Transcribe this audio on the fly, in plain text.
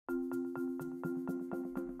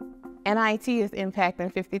NIET is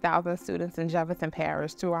impacting 50,000 students in Jefferson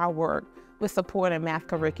Parish through our work with support and math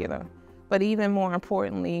curricula. But even more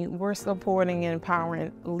importantly, we're supporting and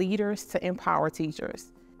empowering leaders to empower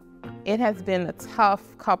teachers. It has been a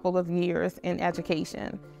tough couple of years in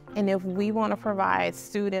education. And if we want to provide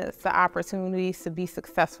students the opportunities to be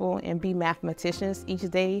successful and be mathematicians each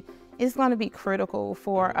day, it's going to be critical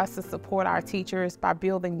for us to support our teachers by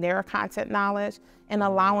building their content knowledge and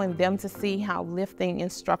allowing them to see how lifting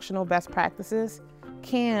instructional best practices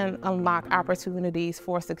can unlock opportunities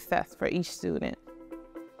for success for each student.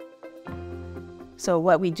 So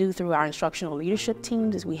what we do through our instructional leadership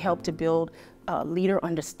teams is we help to build leader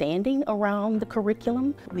understanding around the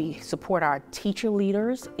curriculum. We support our teacher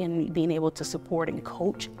leaders in being able to support and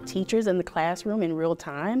coach teachers in the classroom in real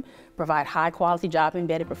time, provide high quality job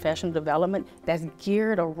embedded professional development that's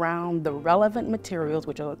geared around the relevant materials,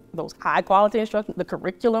 which are those high quality instruction, the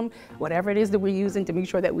curriculum, whatever it is that we're using to make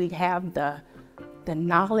sure that we have the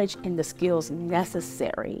knowledge and the skills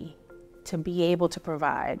necessary to be able to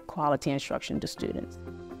provide quality instruction to students.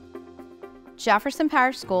 Jefferson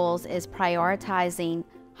Parish Schools is prioritizing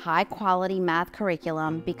high-quality math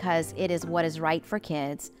curriculum because it is what is right for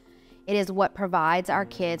kids. It is what provides our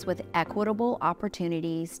kids with equitable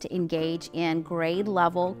opportunities to engage in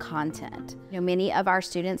grade-level content. Many of our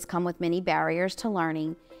students come with many barriers to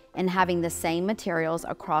learning, and having the same materials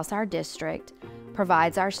across our district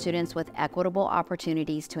provides our students with equitable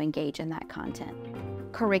opportunities to engage in that content.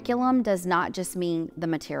 Curriculum does not just mean the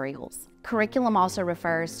materials. Curriculum also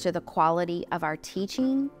refers to the quality of our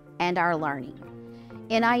teaching and our learning.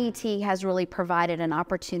 NIET has really provided an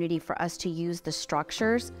opportunity for us to use the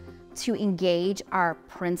structures to engage our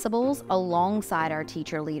principals alongside our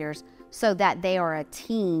teacher leaders so that they are a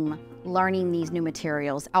team learning these new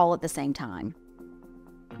materials all at the same time.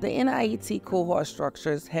 The NIET cohort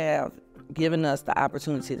structures have given us the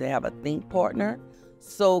opportunity to have a think partner.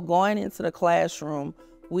 So going into the classroom,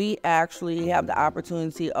 we actually have the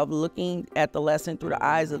opportunity of looking at the lesson through the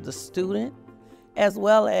eyes of the student, as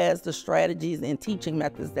well as the strategies and teaching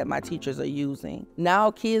methods that my teachers are using. Now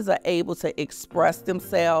kids are able to express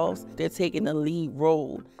themselves. They're taking the lead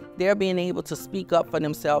role. They're being able to speak up for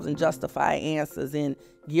themselves and justify answers and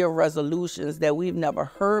give resolutions that we've never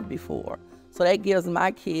heard before. So that gives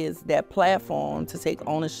my kids that platform to take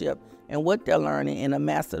ownership in what they're learning and to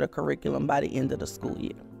master the curriculum by the end of the school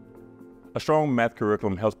year. A strong math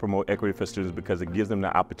curriculum helps promote equity for students because it gives them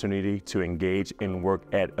the opportunity to engage and work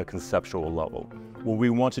at a conceptual level. What we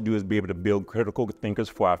want to do is be able to build critical thinkers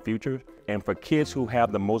for our future. And for kids who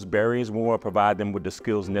have the most barriers, we want to provide them with the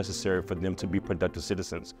skills necessary for them to be productive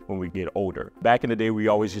citizens when we get older. Back in the day, we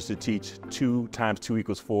always used to teach 2 times 2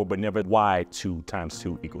 equals 4, but never why 2 times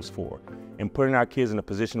 2 equals 4. And putting our kids in a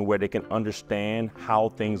position where they can understand how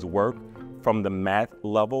things work from the math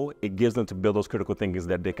level, it gives them to build those critical thinkings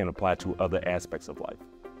that they can apply to other aspects of life.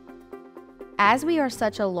 As we are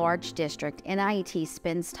such a large district, NIET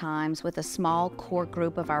spends times with a small core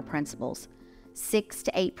group of our principals, 6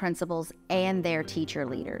 to 8 principals and their teacher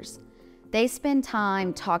leaders. They spend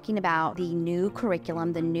time talking about the new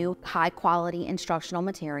curriculum, the new high-quality instructional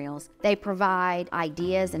materials. They provide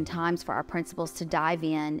ideas and times for our principals to dive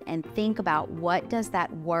in and think about what does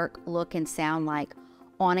that work, look, and sound like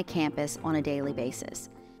on a campus on a daily basis.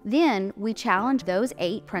 Then we challenge those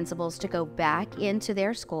 8 principals to go back into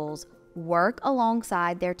their schools, work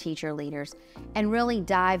alongside their teacher leaders, and really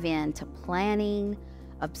dive into planning,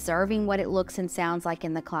 observing what it looks and sounds like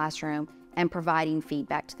in the classroom, and providing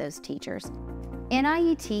feedback to those teachers.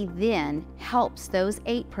 NIET then helps those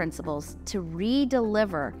 8 principals to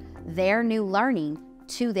re-deliver their new learning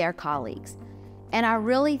to their colleagues. And I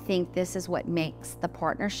really think this is what makes the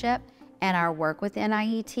partnership and our work with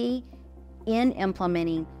NIET in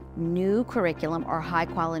implementing new curriculum or high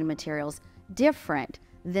quality materials different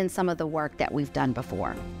than some of the work that we've done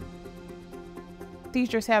before.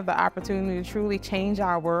 Teachers have the opportunity to truly change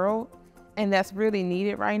our world, and that's really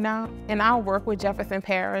needed right now. In our work with Jefferson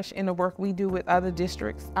Parish and the work we do with other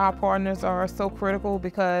districts, our partners are so critical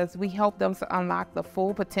because we help them to unlock the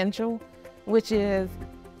full potential, which is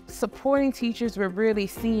supporting teachers with really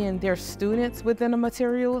seeing their students within the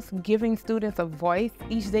materials, giving students a voice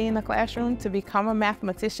each day in the classroom to become a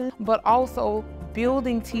mathematician, but also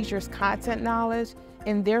building teachers' content knowledge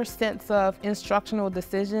and their sense of instructional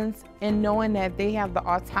decisions and knowing that they have the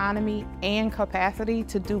autonomy and capacity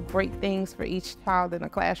to do great things for each child in the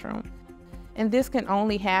classroom. And this can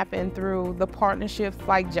only happen through the partnerships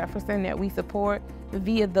like Jefferson that we support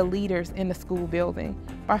via the leaders in the school building,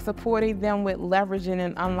 by supporting them with leveraging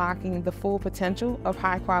and unlocking the full potential of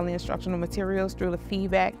high quality instructional materials through the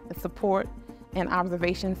feedback and support and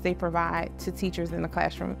observations they provide to teachers in the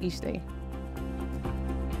classroom each day.